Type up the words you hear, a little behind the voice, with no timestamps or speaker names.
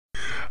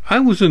I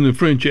was in the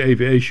French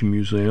Aviation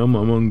Museum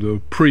among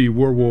the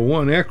pre-World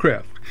War I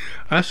aircraft.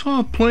 I saw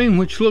a plane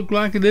which looked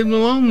like it didn't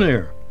belong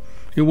there.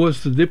 It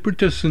was the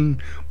Deperdussin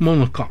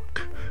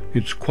Monocoque.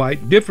 It's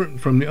quite different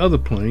from the other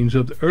planes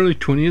of the early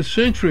 20th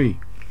century.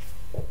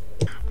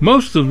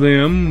 Most of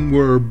them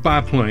were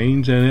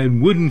biplanes and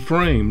had wooden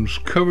frames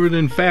covered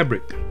in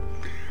fabric.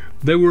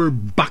 They were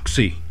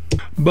boxy.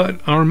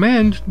 But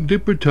Armand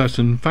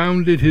Deperdussin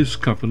founded his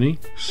company,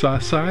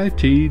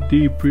 Société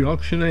de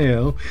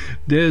Production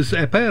des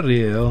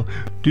Appareils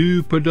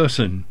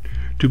Deperdussin,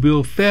 to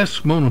build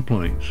fast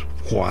monoplanes.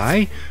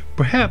 Why?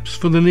 Perhaps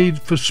for the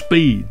need for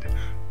speed.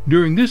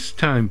 During this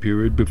time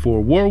period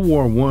before World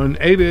War I,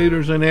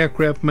 aviators and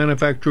aircraft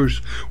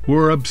manufacturers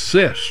were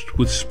obsessed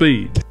with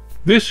speed.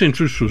 This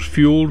interest was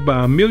fueled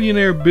by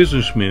millionaire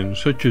businessmen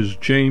such as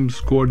James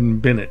Gordon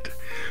Bennet.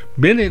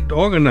 Bennet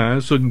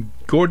organized the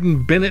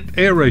Gordon Bennet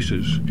Air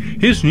Races.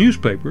 His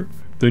newspaper,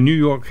 the New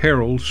York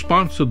Herald,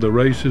 sponsored the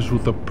races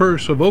with a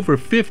purse of over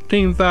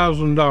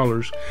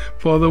 $15,000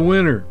 for the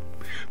winner.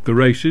 The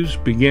races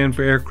began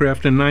for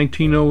aircraft in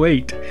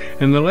 1908,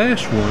 and the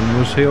last one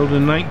was held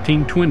in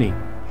 1920.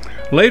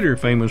 Later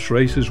famous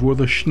races were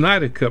the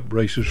Schneider Cup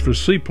races for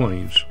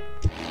seaplanes.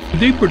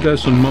 The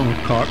Deperdussin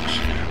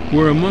Monocoques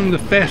were among the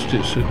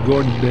fastest at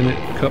Gordon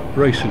Bennet Cup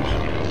races.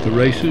 The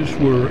races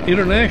were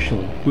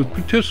international, with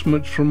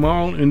participants from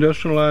all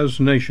industrialized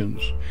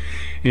nations.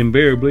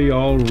 Invariably,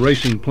 all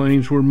racing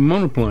planes were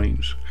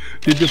monoplanes.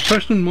 The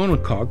Deperdussin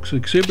Monocoques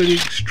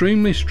exhibited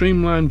extremely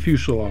streamlined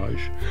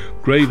fuselage.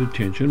 Great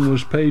attention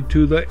was paid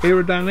to the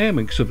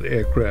aerodynamics of the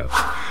aircraft.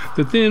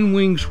 The thin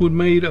wings were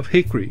made of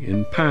hickory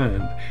and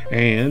pine,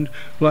 and,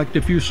 like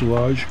the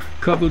fuselage,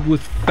 covered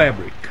with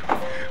fabric.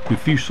 The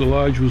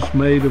fuselage was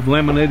made of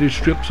laminated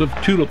strips of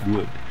tulip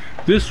wood.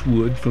 This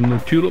wood from the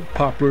tulip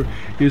poplar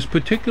is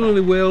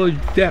particularly well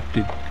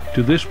adapted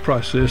to this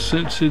process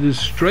since it is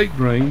straight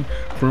grain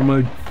from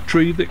a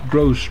tree that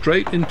grows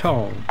straight and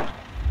tall.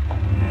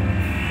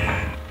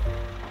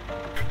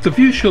 The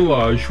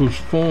fuselage was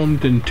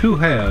formed in two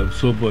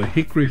halves of a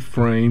hickory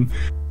frame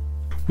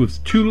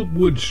with tulip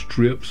wood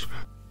strips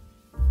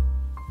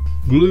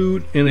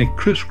glued in a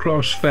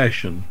crisscross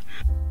fashion.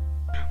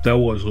 There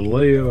was a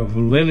layer of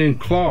linen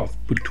cloth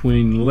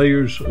between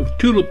layers of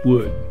tulip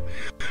wood.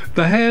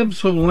 The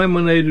halves of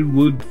laminated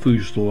wood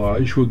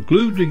fuselage were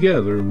glued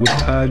together with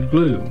hide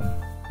glue.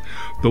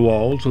 The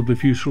walls of the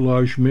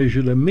fuselage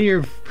measured a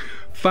mere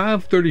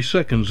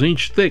 5/32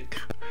 inch thick.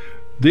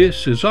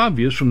 This is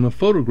obvious from the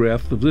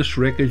photograph of this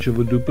wreckage of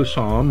a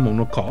Deperdussin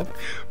Monocoque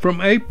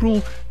from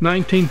April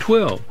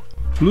 1912.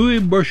 Louis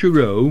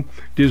Bechereau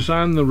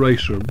designed the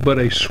racer, but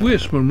a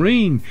Swiss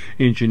marine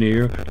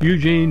engineer,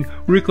 Eugene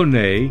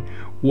Riconnet,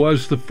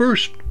 was the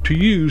first to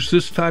use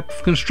this type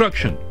of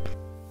construction.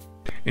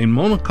 In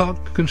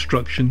monocoque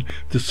construction,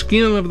 the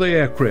skin of the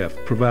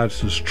aircraft provides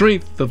the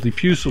strength of the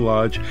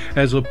fuselage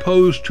as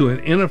opposed to an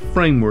inner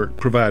framework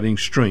providing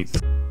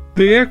strength.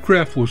 The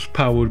aircraft was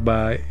powered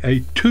by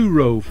a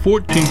two-row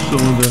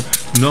 14-cylinder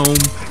Gnome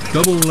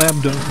double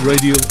lambda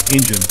radial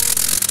engine.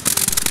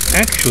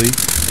 Actually,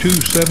 two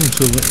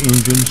 7-cylinder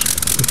engines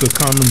with a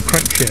common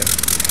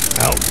crankshaft.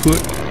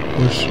 Output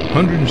was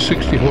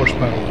 160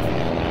 horsepower.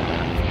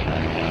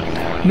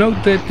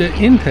 Note that the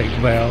intake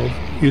valve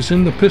is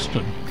in the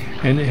piston,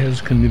 and it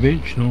has a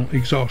conventional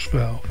exhaust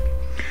valve.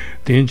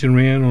 The engine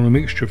ran on a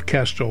mixture of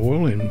castor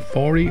oil and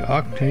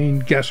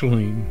 40-octane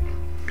gasoline.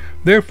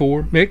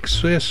 Therefore,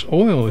 excess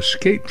oil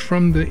escaped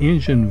from the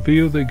engine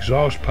via the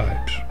exhaust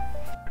pipes.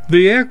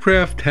 The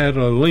aircraft had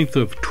a length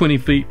of 20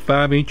 feet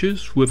 5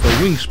 inches with a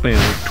wingspan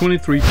of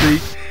 23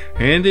 feet,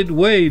 and it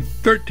weighed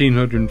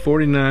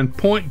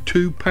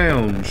 1,349.2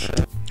 pounds.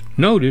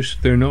 Notice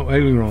there are no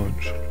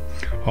ailerons.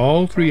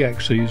 All three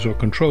axes are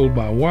controlled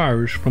by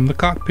wires from the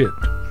cockpit.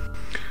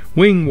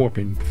 Wing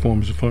warping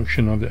performs the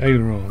function of the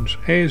ailerons,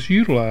 as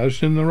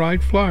utilized in the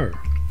Wright Flyer.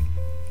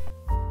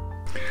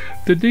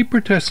 The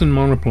Deperdussin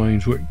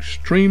monoplanes were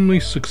extremely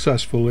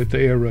successful at the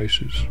air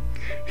races.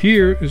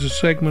 Here is a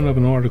segment of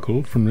an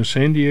article from the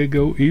San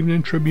Diego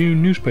Evening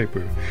Tribune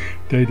newspaper,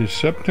 dated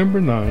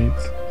September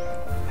 9th,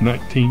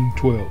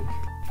 1912.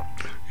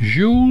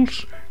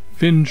 Jules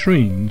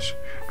Ventrines,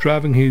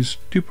 driving his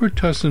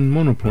Deperdussin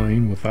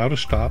monoplane without a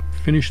stop,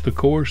 finished the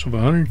course of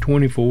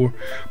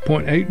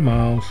 124.8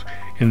 miles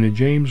in the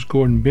James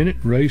Gordon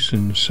Bennet race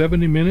in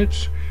 70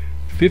 minutes,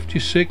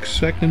 56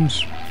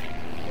 seconds.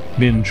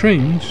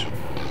 Ventrines'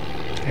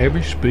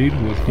 average speed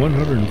was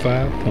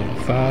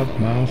 105.5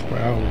 miles per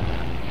hour.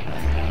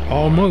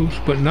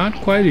 Almost, but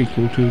not quite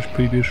equal to his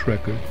previous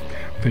record.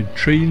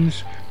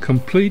 Ventrines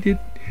completed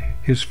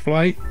his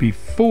flight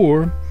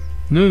before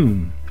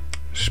noon,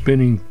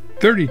 spinning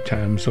 30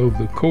 times over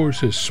the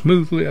course as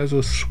smoothly as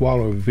a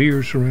swallow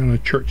veers around a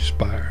church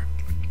spire.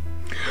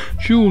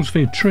 Jules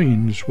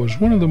Ventrines was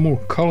one of the more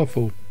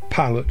colorful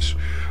pilots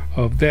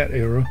of that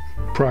era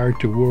prior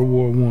to World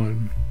War I.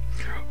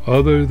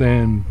 Other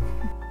than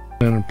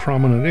a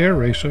prominent air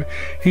racer,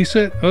 he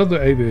set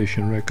other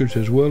aviation records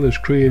as well as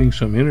creating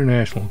some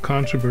international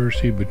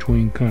controversy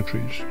between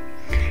countries.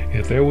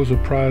 If there was a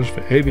prize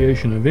for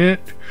aviation event,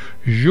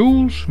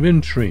 Jules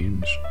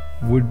Vitrines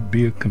would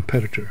be a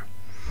competitor.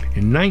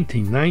 In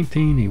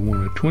 1919, he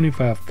won a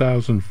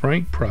 25,000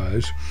 franc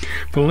prize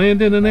for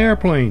landing an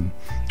airplane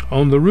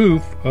on the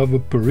roof of a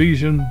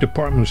Parisian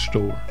department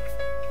store.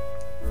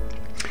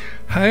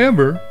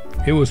 However,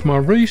 it was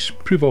Maurice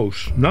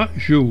Prévost, not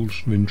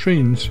Jules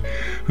Vitrines,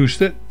 who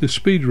set the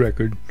speed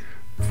record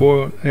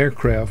for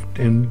aircraft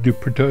in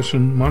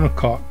Deperdussin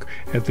Monocoque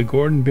at the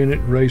Gordon Bennet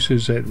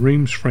Races at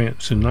Reims,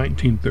 France in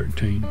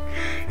 1913.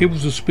 It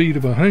was a speed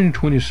of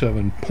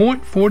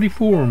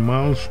 127.44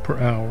 miles per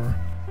hour.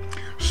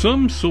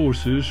 Some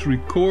sources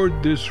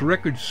record this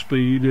record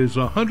speed as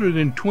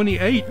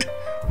 128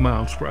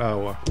 miles per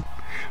hour.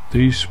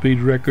 These speed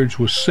records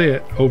were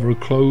set over a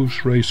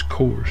closed race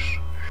course.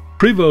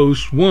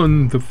 Prévost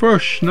won the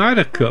first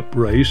Schneider Cup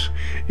race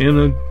in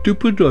a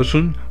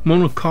Deperdussin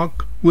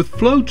Monocoque with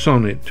floats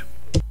on it.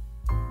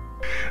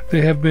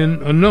 There have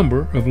been a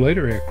number of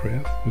later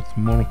aircraft with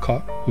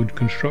monocoque wood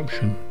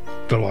construction,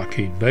 the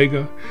Lockheed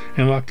Vega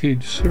and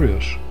Lockheed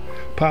Sirius,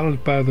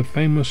 piloted by the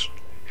famous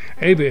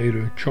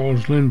aviator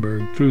Charles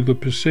Lindbergh through the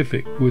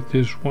Pacific with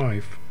his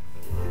wife.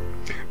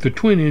 The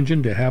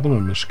twin-engine de Havilland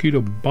and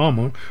Mosquito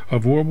bomber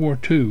of World War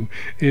II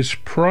is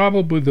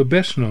probably the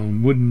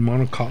best-known wooden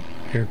monocoque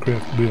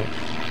aircraft built.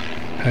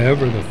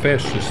 However, the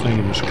fastest thing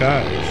in the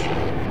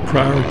skies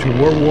prior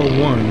to World War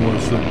I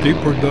was the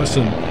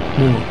Deperdussin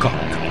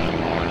Monocoque.